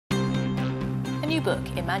new book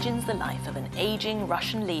imagines the life of an ageing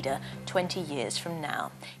Russian leader 20 years from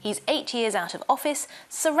now. He's 8 years out of office,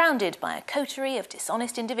 surrounded by a coterie of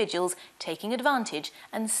dishonest individuals taking advantage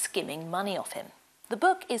and skimming money off him. The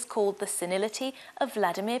book is called The Senility of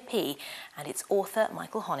Vladimir P, and its author,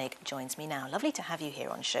 Michael Honig, joins me now. Lovely to have you here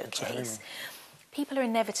on Showcase. People are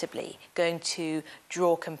inevitably going to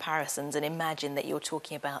draw comparisons and imagine that you're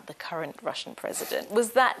talking about the current Russian president.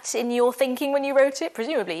 Was that in your thinking when you wrote it?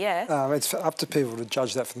 Presumably, yes. It's up to people to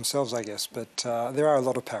judge that for themselves, I guess, but there are a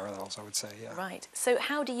lot of parallels, I would say, yeah. Right. So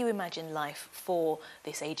how do you imagine life for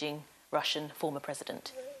this ageing Russian former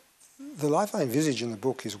president? The life I envisage in the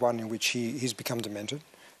book is one in which he's become demented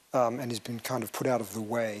and he's been kind of put out of the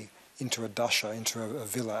way into a dasha, into a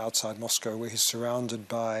villa outside Moscow, where he's surrounded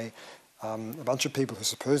by a bunch of people who are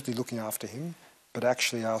supposedly looking after him, but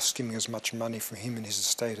actually are skimming as much money from him and his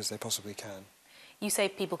estate as they possibly can. You say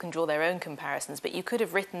people can draw their own comparisons, but you could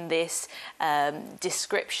have written this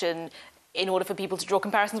description in order for people to draw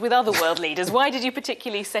comparisons with other world leaders. Why did you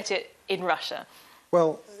particularly set it in Russia?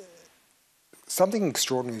 Well, something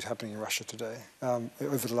extraordinary is happening in Russia today.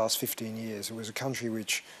 Over the last 15 years, it was a country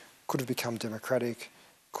which could have become democratic,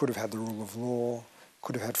 could have had the rule of law,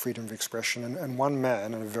 could have had freedom of expression, and one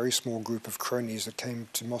man and a very small group of cronies that came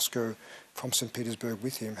to Moscow from St. Petersburg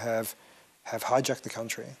with him have hijacked the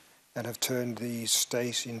country and have turned the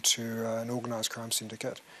state into an organised crime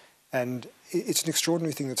syndicate. And it's an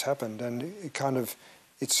extraordinary thing that's happened, and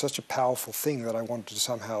it's such a powerful thing that I wanted to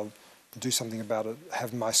somehow do something about it,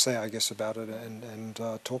 have my say, I guess, about it, and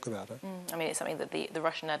talk about it. I mean, it's something that the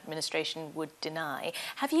Russian administration would deny.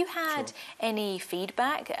 Have you had any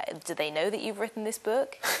feedback? Do they know that you've written this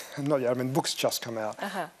book? Not yet. I mean, the book's just come out.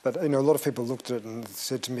 But, a lot of people looked at it and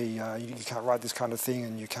said to me, you can't write this kind of thing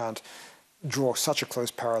and you can't draw such a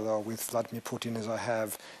close parallel with Vladimir Putin as I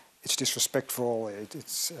have. It's disrespectful.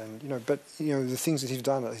 But the things that he's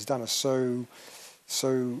done are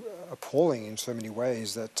so appalling in so many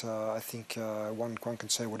ways that I think one can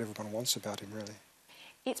say whatever one wants about him, really.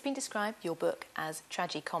 It's been described, your book, as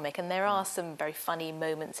tragicomic, and there are some very funny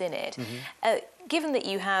moments in it. Given that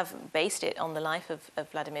you have based it on the life of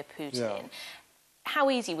Vladimir Putin, how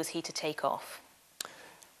easy was he to take off?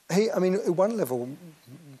 I mean, at one level,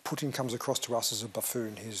 Putin comes across to us as a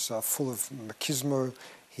buffoon. He's full of machismo.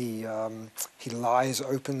 He lies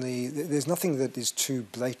openly. There's nothing that is too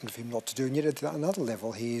blatant for him not to do. And yet at another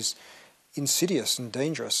level, he's insidious and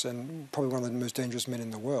dangerous, and probably one of the most dangerous men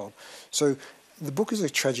in the world. So the book is a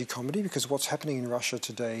tragicomedy because what's happening in Russia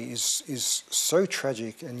today is so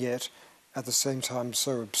tragic and yet at the same time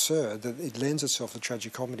so absurd that it lends itself to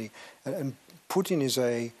tragicomedy. And Putin is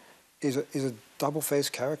a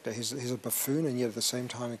double-faced character. He's a buffoon and yet at the same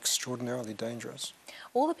time extraordinarily dangerous.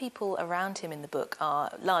 All the people around him in the book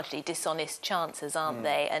are largely dishonest chancers, aren't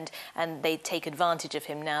they? And they take advantage of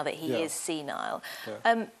him now that he is senile.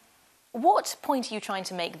 What point are you trying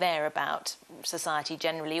to make there about society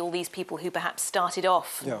generally? All these people who perhaps started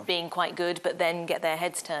off being quite good but then get their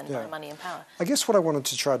heads turned by money and power. I guess what I wanted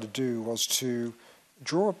to try to do was to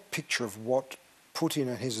draw a picture of what Putin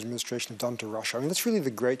and his administration have done to Russia. I mean, that's really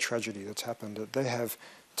the great tragedy that's happened, that they have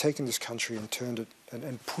taken this country and turned it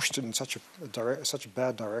and pushed it in such a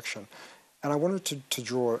bad direction. And I wanted to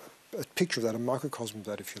draw a picture of that, a microcosm of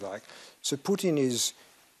that, if you like. So Putin is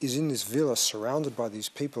in this villa surrounded by these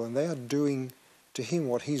people, and they are doing to him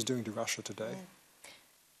what he's doing to Russia today.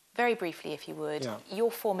 Very briefly, if you would,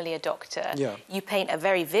 you're formerly a doctor. Yeah. You paint a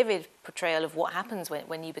very vivid portrayal of what happens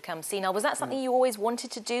when you become senile. Was that something you always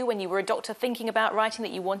wanted to do when you were a doctor, thinking about writing,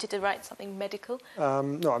 that you wanted to write something medical?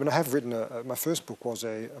 No, I mean, I have written, my first book was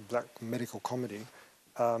a black medical comedy.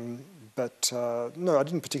 But no, I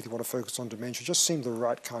didn't particularly want to focus on dementia. It just seemed the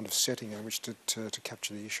right kind of setting in which to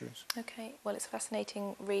capture the issues. OK, well, it's a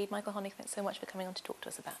fascinating read. Michael Honig, thanks so much for coming on to talk to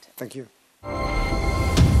us about it. Thank you.